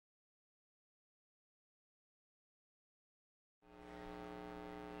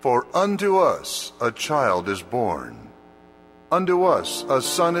For unto us a child is born, unto us a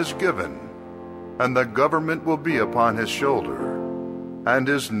son is given, and the government will be upon his shoulder, and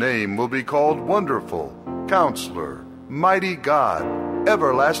his name will be called Wonderful, Counselor, Mighty God,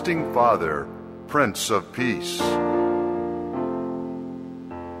 Everlasting Father, Prince of Peace.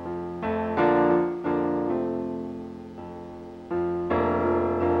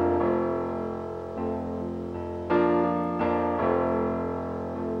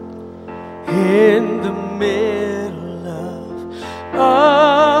 In the middle of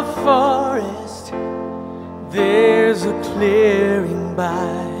a forest, there's a clearing by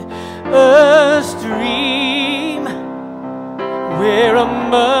a stream where a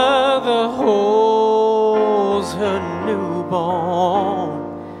mother holds her newborn,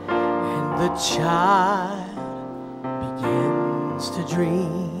 and the child begins to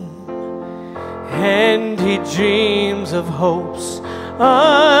dream, and he dreams of hopes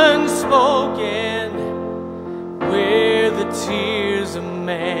unspoken, where the tears of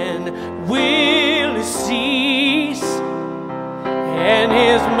man will cease, and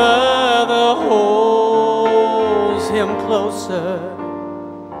his mother holds him closer,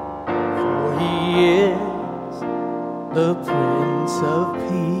 for he is the Prince of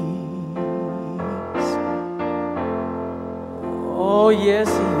Peace. Oh yes,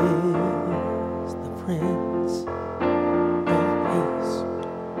 he is the Prince.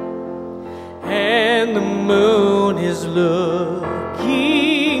 And the moon is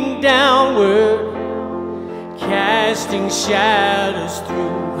looking downward, casting shadows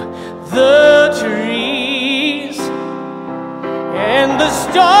through the trees, and the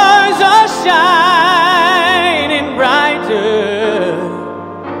stars are shining brighter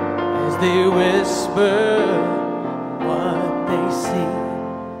as they whisper what they see,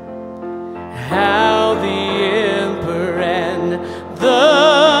 how the emperor and the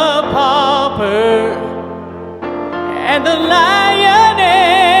and the lion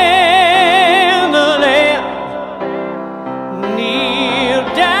and the lamb kneel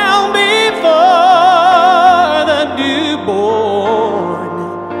down before the newborn,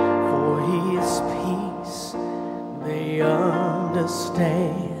 for he is peace, they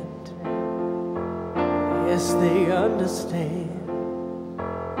understand. Yes, they understand.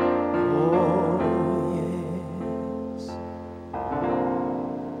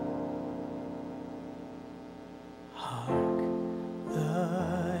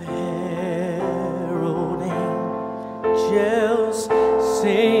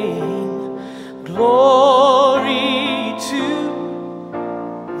 Sing glory to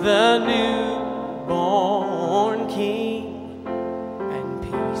the newborn King, and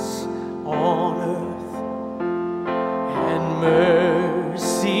peace on earth and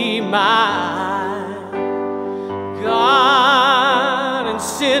mercy mild. God and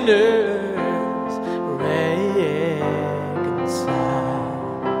sinners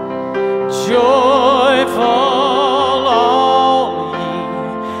reconciled. Joyful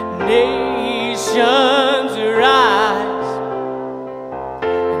nations rise,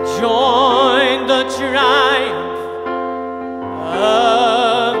 join the triumph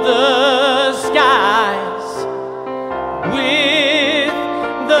of the skies, with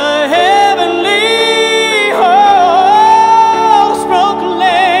the heavenly hosts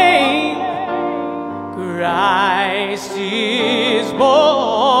proclaim, Christ is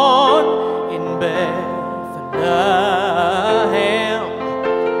born in Bethlehem.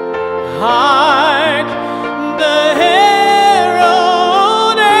 Hark, the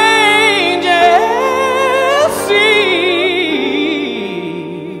herald angels sing,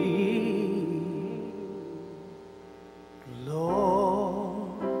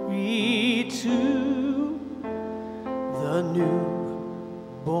 glory to the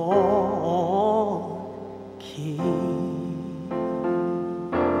newborn King.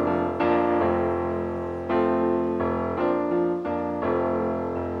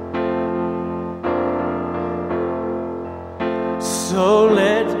 So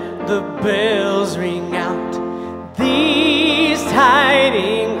let the bells ring out these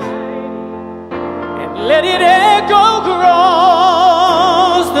tidings, and let it echo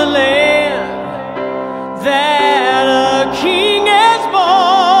across the land, that a King is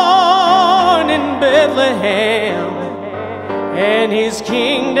born in Bethlehem, and his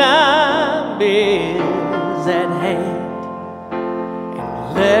kingdom is at hand.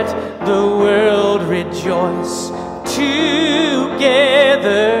 And let the world rejoice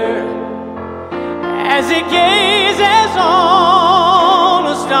together as it gazes on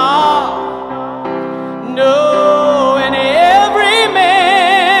a star, knowing every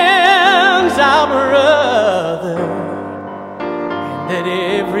man's our brother, and that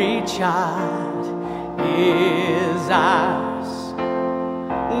every child is ours,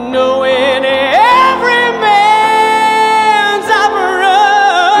 knowing every man's a brother,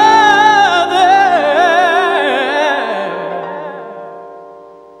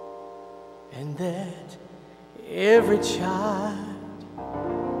 and that every child,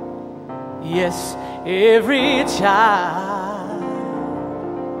 yes, every child.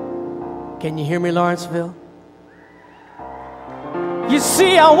 Can you hear me, Lawrenceville? You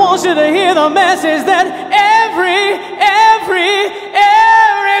see, I want you to hear the message that every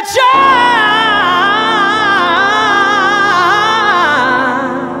child